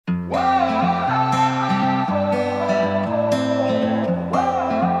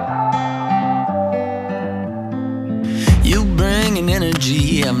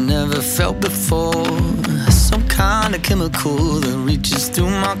energy I've never felt before. Some kind of chemical that reaches through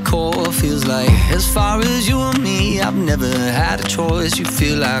my core. Feels like as far as you and me, I've never had a choice. You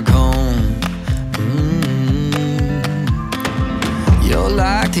feel like home. You're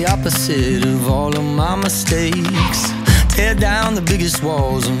like the opposite of all of my mistakes. Tear down the biggest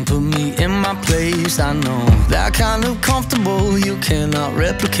walls and put me in my place. I know that kind of comfortable you cannot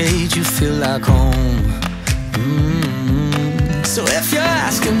replicate. You feel like home. So if you're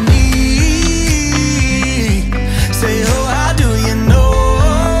asking me